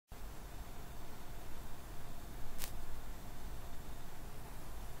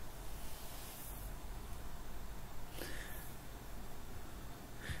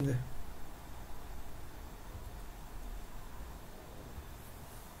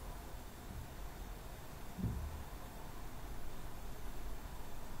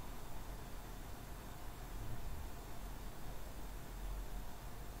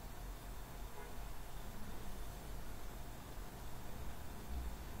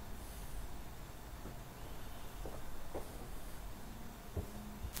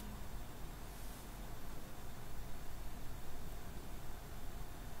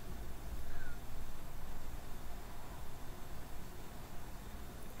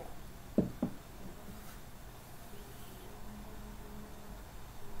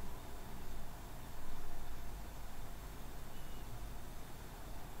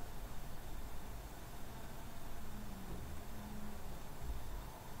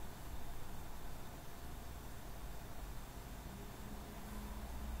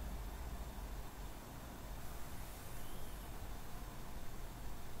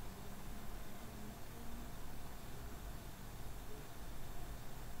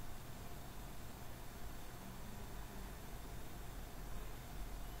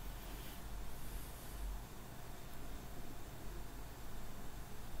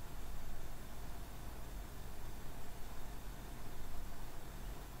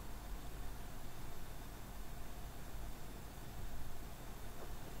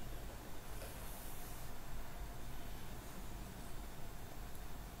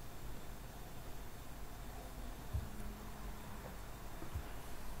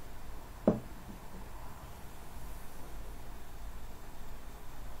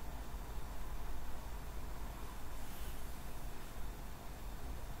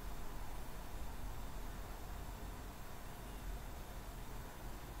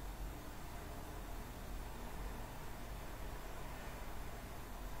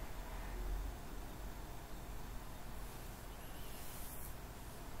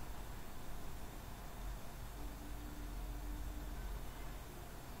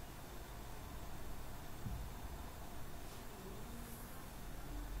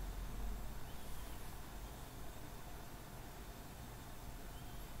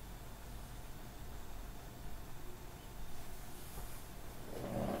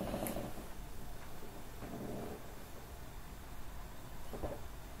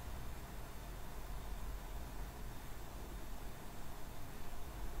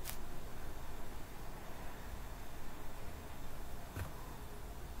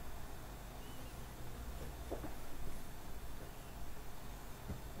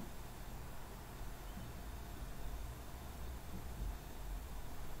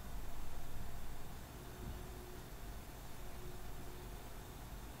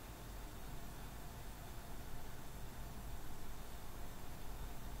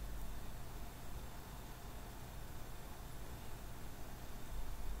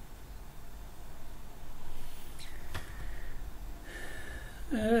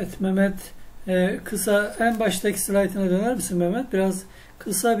Evet Mehmet, kısa en baştaki slaytına döner misin Mehmet? Biraz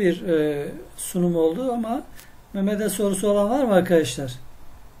kısa bir sunum oldu ama Mehmet'e sorusu olan var mı arkadaşlar?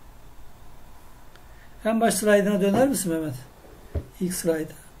 En baş slaydına döner misin Mehmet? İlk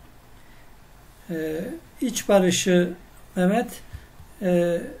slayda. İç barışı Mehmet,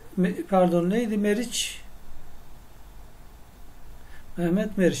 pardon neydi? Meriç?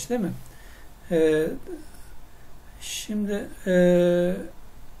 Mehmet Meriç değil mi? Şimdi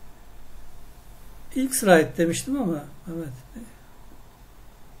ilk slide demiştim ama Mehmet.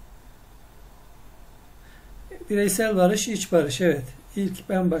 Bireysel barış, iç barış. Evet. İlk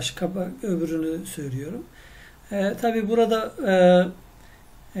ben baş, öbürünü söylüyorum. Tabii burada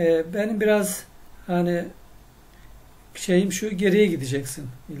benim biraz hani şeyim şu, geriye gideceksin.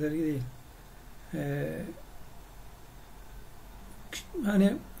 İleri değil.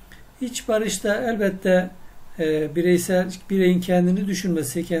 Hani iç barışta elbette bireyin kendini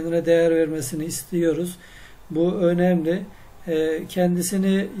düşünmesi, kendine değer vermesini istiyoruz. Bu önemli.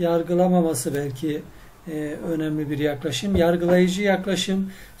 Kendisini yargılamaması belki önemli bir yaklaşım. Yargılayıcı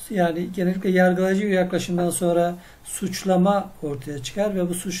yaklaşım, yani genellikle yargılayıcı bir yaklaşımdan sonra suçlama ortaya çıkar ve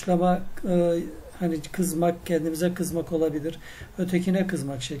bu suçlama hani kızmak, kendimize kızmak olabilir, ötekine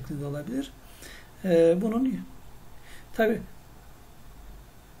kızmak şeklinde olabilir. Bunun tabii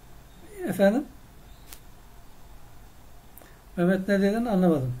efendim Mehmet ne dedin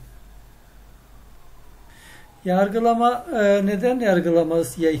anlamadım. Yargılama, neden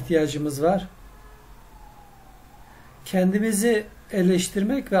yargılamaya ihtiyacımız var? Kendimizi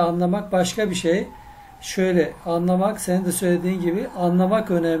eleştirmek ve anlamak başka bir şey. Şöyle anlamak, senin de söylediğin gibi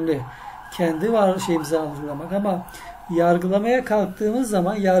anlamak önemli. Kendi var şeyimizi anlamak ama yargılamaya kalktığımız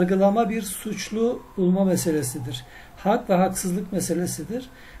zaman yargılama bir suçlu bulma meselesidir. Hak ve haksızlık meselesidir.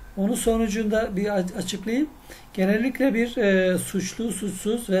 Onun sonucunda bir açıklayayım. Genellikle bir suçlu,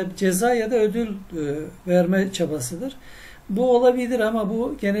 suçsuz ve ceza ya da ödül verme çabasıdır. Bu olabilir ama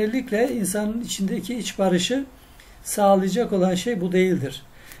bu genellikle insanın içindeki iç barışı sağlayacak olan şey bu değildir.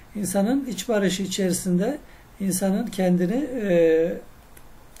 İnsanın iç barışı içerisinde insanın kendini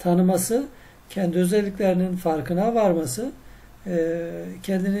tanıması, kendi özelliklerinin farkına varması,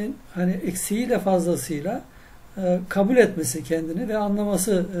 kendinin hani eksiğiyle fazlasıyla kabul etmesi kendini ve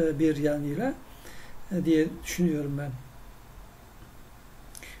anlaması bir yanıyla diye düşünüyorum ben.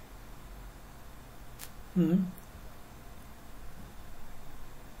 Hı.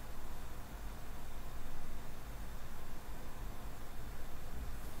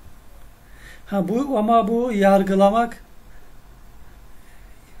 Ama bu yargılamak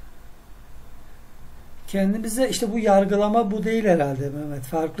kendimize işte bu yargılama bu değil herhalde Mehmet.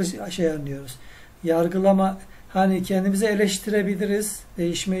 Farklı şey anlıyoruz. Yargılama hani kendimizi eleştirebiliriz,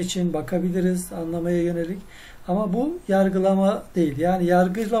 değişme için bakabiliriz, anlamaya yönelik. Ama bu yargılama değil. Yani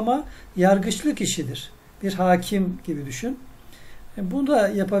yargılama yargıçlık işidir. Bir hakim gibi düşün. Bunu da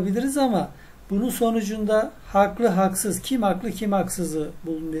yapabiliriz ama bunun sonucunda haklı haksız, kim haklı kim haksızı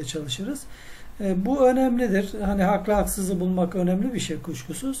bulmaya çalışırız. Bu önemlidir. Hani haklı haksızı bulmak önemli bir şey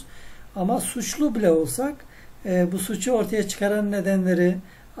kuşkusuz. Ama suçlu bile olsak bu suçu ortaya çıkaran nedenleri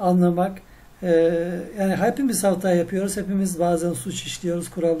anlamak, yani hepimiz hata yapıyoruz, hepimiz bazen suç işliyoruz,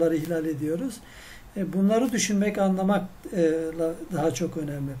 kuralları ihlal ediyoruz. Bunları düşünmek, anlamak daha çok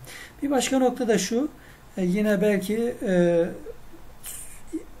önemli. Bir başka nokta da şu, yine belki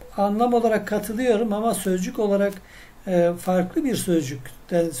anlam olarak katılıyorum ama sözcük olarak farklı bir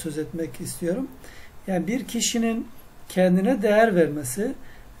sözcükten söz etmek istiyorum. Yani bir kişinin kendine değer vermesi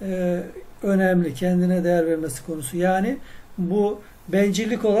önemli. Kendine değer vermesi konusu. Yani bu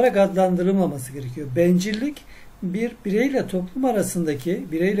bencillik olarak adlandırılmaması gerekiyor. Bencillik bir bireyle toplum arasındaki,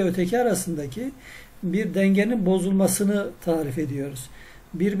 bireyle öteki arasındaki bir dengenin bozulmasını tarif ediyoruz.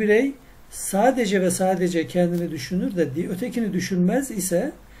 Bir birey sadece ve sadece kendini düşünür de ötekini düşünmez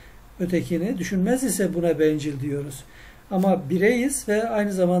ise buna bencil diyoruz. Ama bireyiz ve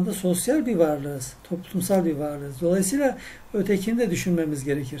aynı zamanda sosyal bir varlığız. Toplumsal bir varlığız. Dolayısıyla ötekini de düşünmemiz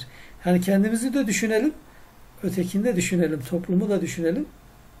gerekir. Yani kendimizi de düşünelim, ötekini de düşünelim, toplumu da düşünelim.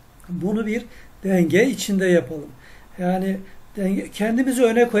 Bunu bir denge içinde yapalım. Yani kendimizi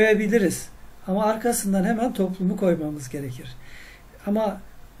öne koyabiliriz. Ama arkasından hemen toplumu koymamız gerekir. Ama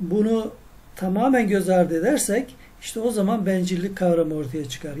bunu tamamen göz ardı edersek işte o zaman bencillik kavramı ortaya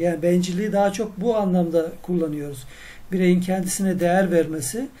çıkar. Yani bencilliği daha çok bu anlamda kullanıyoruz. Bireyin kendisine değer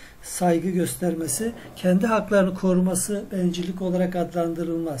vermesi, saygı göstermesi, kendi haklarını koruması bencillik olarak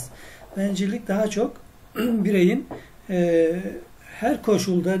adlandırılmaz. Bencillik daha çok bireyin her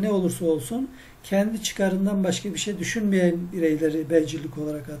koşulda ne olursa olsun kendi çıkarından başka bir şey düşünmeyen bireyleri bencillik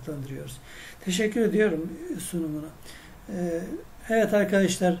olarak adlandırıyoruz. Teşekkür ediyorum sunumuna. Evet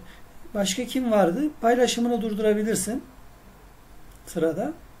arkadaşlar, başka kim vardı? Paylaşımını durdurabilirsin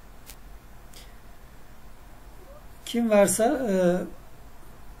sırada. Kim varsa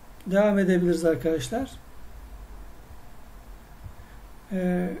devam edebiliriz arkadaşlar.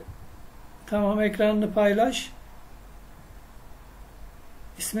 Tamam, ekranını paylaş.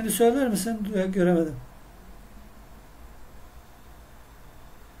 İsmini söyler misin? Göremedim.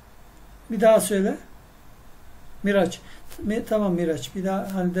 Bir daha söyle. Miraç. Tamam Miraç. Bir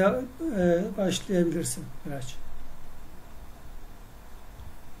daha hani başlayabilirsin Miraç.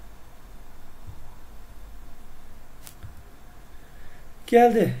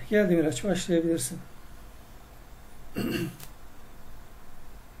 Geldi Miraç, başlayabilirsin.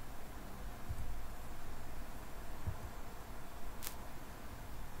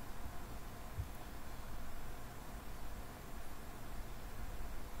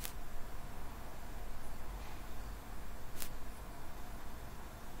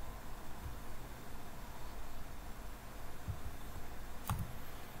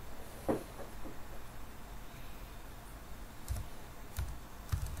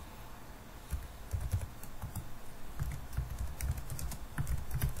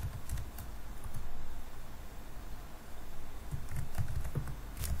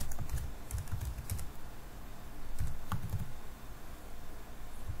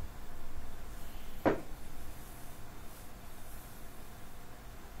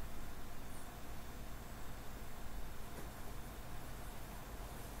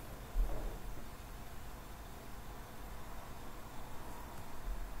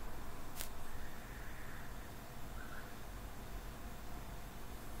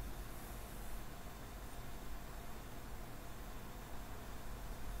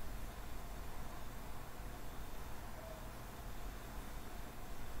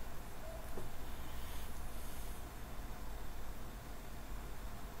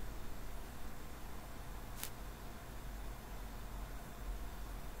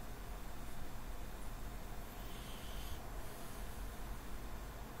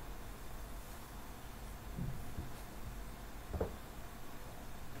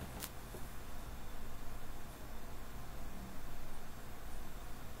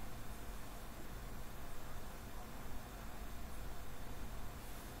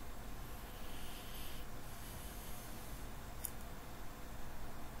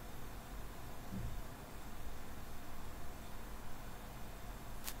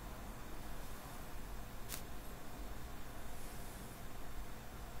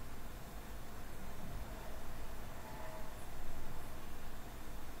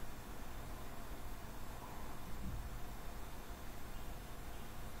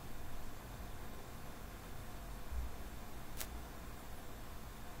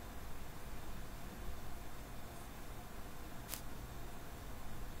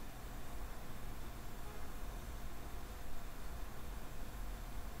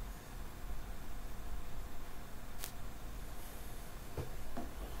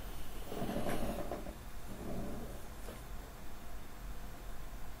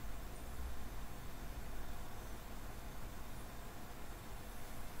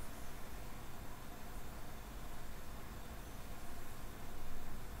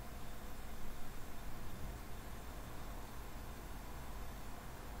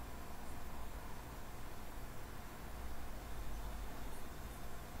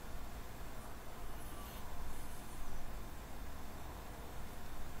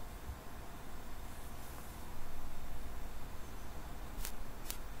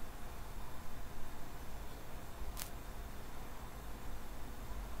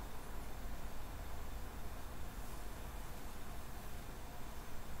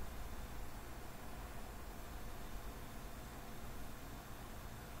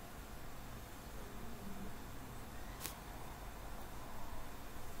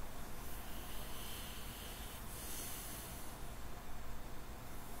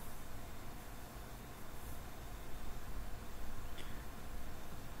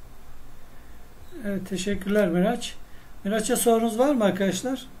 Evet, teşekkürler Miraç. Miraç'a sorunuz var mı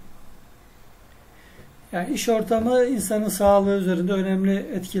arkadaşlar? Yani iş ortamı insanın sağlığı üzerinde önemli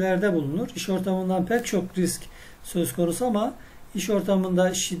etkilerde bulunur. İş ortamından pek çok risk söz konusu ama iş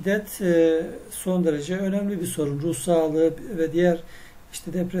ortamında şiddet son derece önemli bir sorun. Ruh sağlığı ve diğer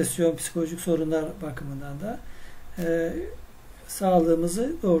işte depresyon, psikolojik sorunlar bakımından da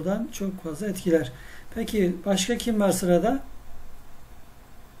sağlığımızı doğrudan çok fazla etkiler. Peki başka kim var sırada?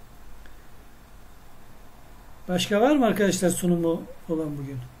 Başka var mı arkadaşlar sunumu olan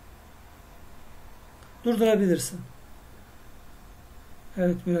bugün? Durdurabilirsin.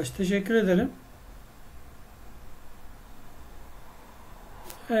 Evet Miraç, teşekkür ederim.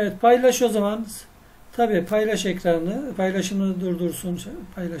 Evet, paylaş o zaman. Tabii paylaş ekranını. Paylaşımını durdursun.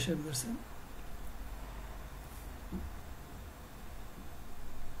 Paylaşabilirsin.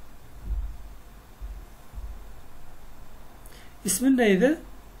 İsmin neydi?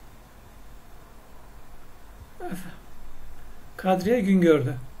 Kadriye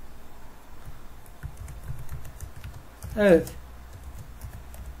Güngör'dü. Evet.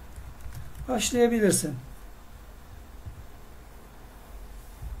 Başlayabilirsin.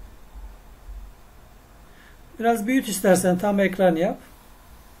 Biraz büyüt istersen, tam ekran yap.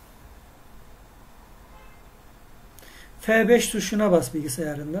 F5 tuşuna bas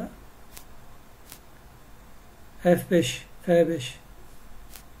bilgisayarında. F5, F5.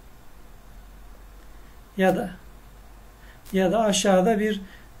 Ya da aşağıda bir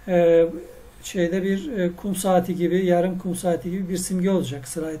kum saati gibi, yarım kum saati gibi bir simge olacak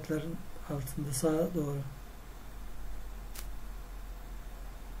slaytların altında sağa doğru.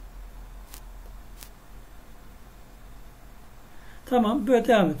 Tamam, böyle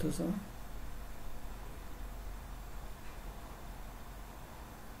devam et o zaman.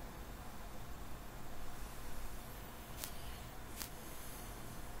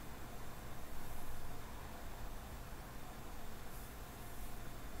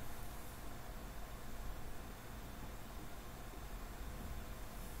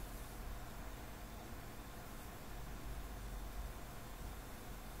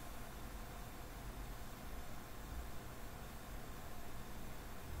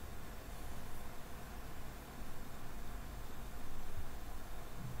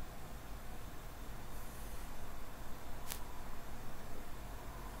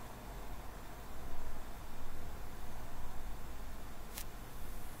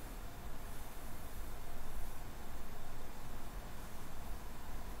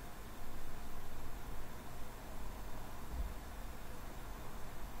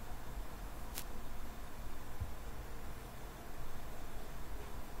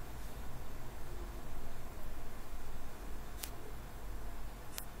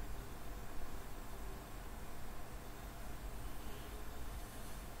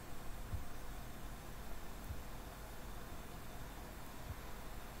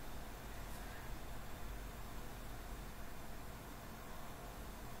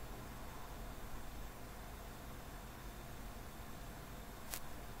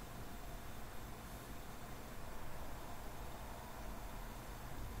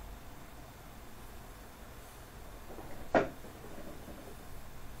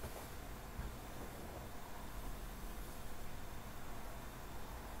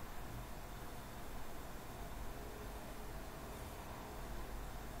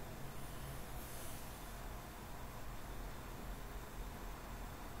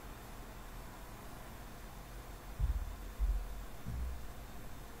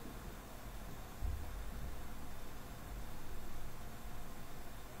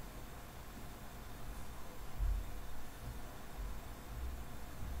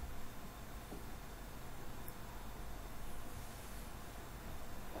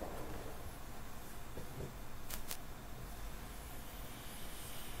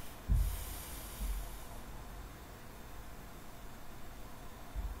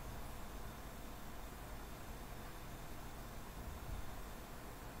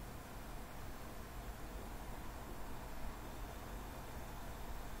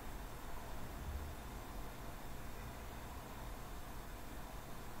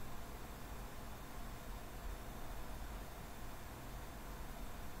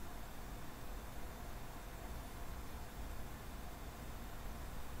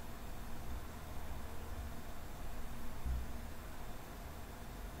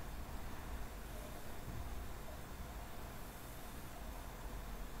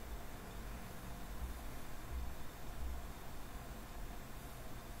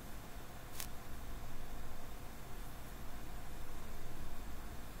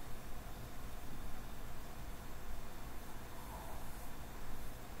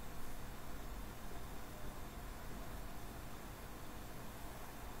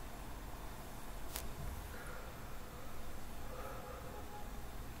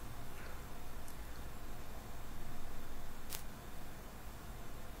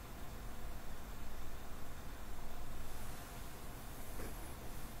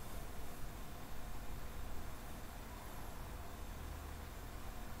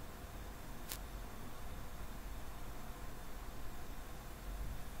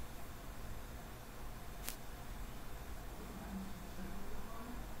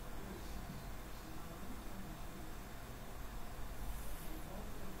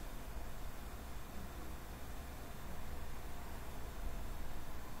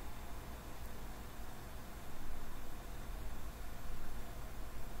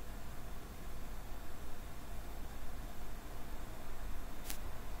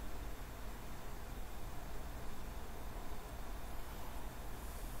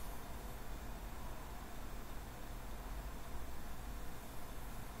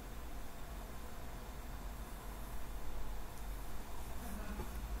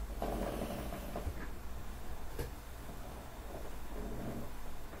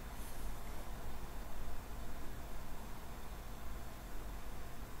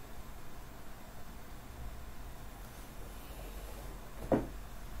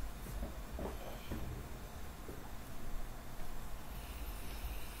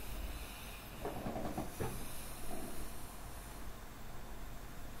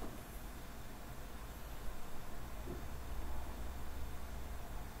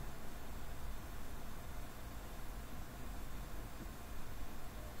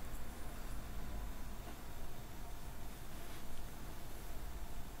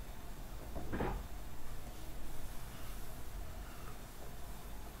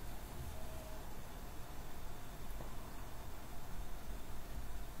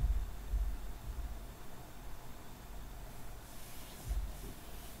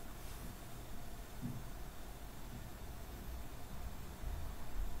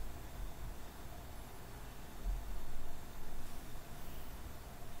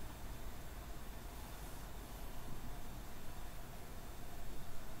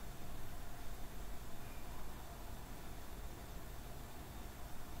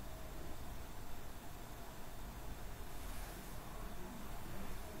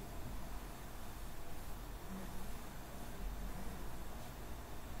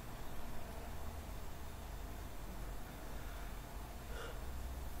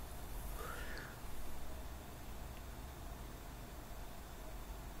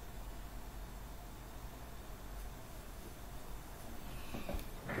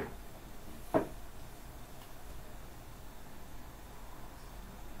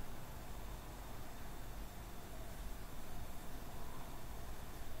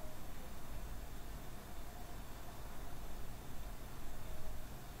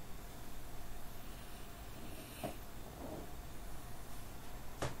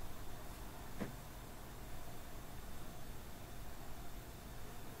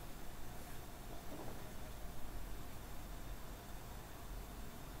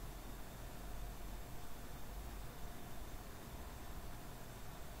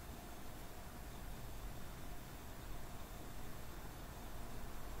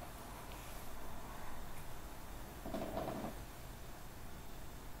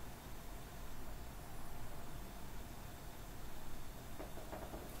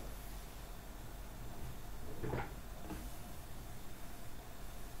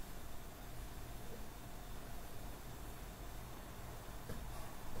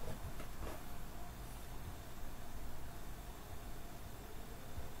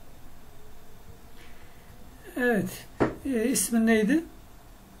 Evet. İsmin neydi?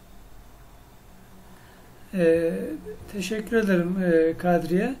 Teşekkür ederim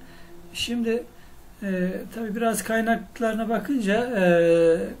Kadriye. Şimdi tabii biraz kaynaklarına bakınca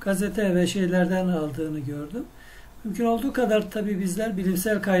gazete ve şeylerden aldığını gördüm. Mümkün olduğu kadar tabii bizler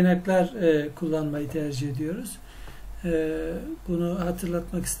bilimsel kaynaklar kullanmayı tercih ediyoruz. Bunu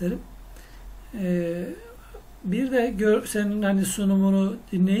hatırlatmak isterim. Bir de senin hani sunumunu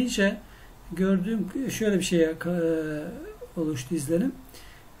dinleyince gördüğüm şöyle bir şey oluştu izlenim.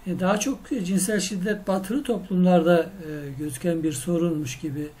 Daha çok cinsel şiddet batılı toplumlarda gözüken bir sorunmuş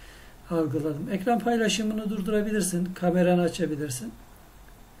gibi algıladım. Ekran paylaşımını durdurabilirsin, kameranı açabilirsin.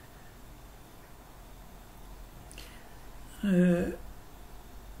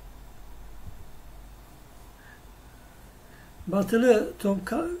 Batılı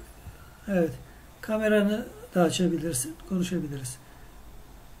evet, kameranı da açabilirsin, konuşabiliriz.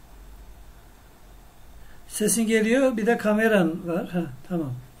 Sesin geliyor, bir de kameran var.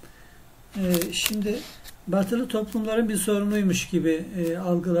 Tamam. Şimdi batılı toplumların bir sorunuymuş gibi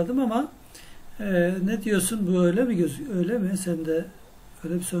algıladım ama ne diyorsun? Bu öyle mi öyle mi? Sen de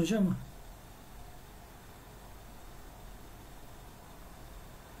öyle bir sonuca mı?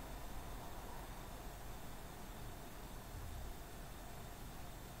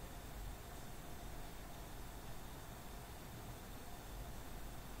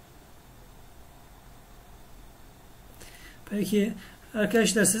 Peki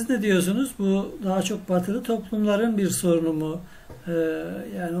arkadaşlar, siz ne diyorsunuz? Bu daha çok batılı toplumların bir sorunu mu?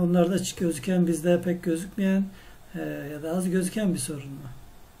 Yani onlarda gözüken, bizde pek gözükmeyen ya da az gözüken bir sorun mu?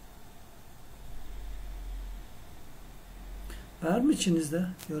 Var mı içinizde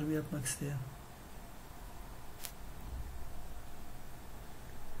yorum yapmak isteyen?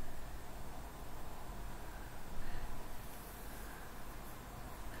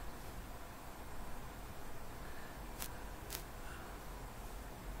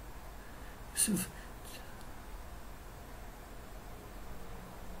 Yusuf.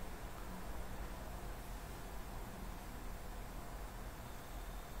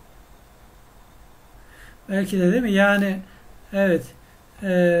 Belki de değil mi? Yani evet.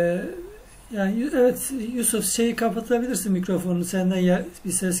 Yani evet Yusuf, şeyi kapatabilirsin, mikrofonunu. Senden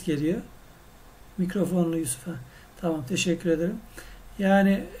bir ses geliyor. Mikrofonunu Yusuf'a. Tamam, teşekkür ederim.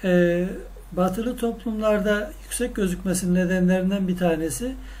 Yani batılı toplumlarda yüksek gözükmesinin nedenlerinden bir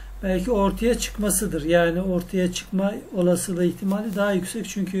tanesi belki ortaya çıkmasıdır. Yani ortaya çıkma olasılığı, ihtimali daha yüksek.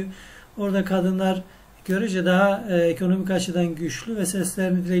 Çünkü orada kadınlar görece daha ekonomik açıdan güçlü ve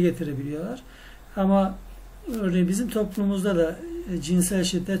seslerini dile getirebiliyorlar. Ama örneğin bizim toplumumuzda da cinsel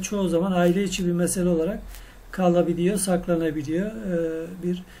şiddet çoğu zaman aile içi bir mesele olarak kalabiliyor, saklanabiliyor.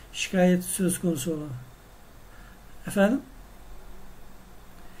 Bir şikayet söz konusu olan. Efendim?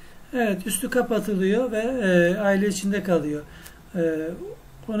 Evet, üstü kapatılıyor ve aile içinde kalıyor.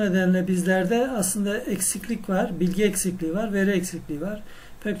 O nedenle bizlerde aslında eksiklik var, bilgi eksikliği var, veri eksikliği var.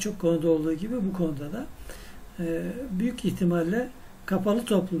 Pek çok konuda olduğu gibi bu konuda da büyük ihtimalle kapalı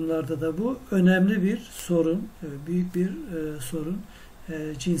toplumlarda da bu önemli bir sorun, büyük bir sorun.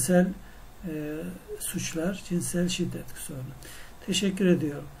 Cinsel suçlar, cinsel şiddet sorunu. Teşekkür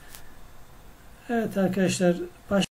ediyorum. Evet arkadaşlar,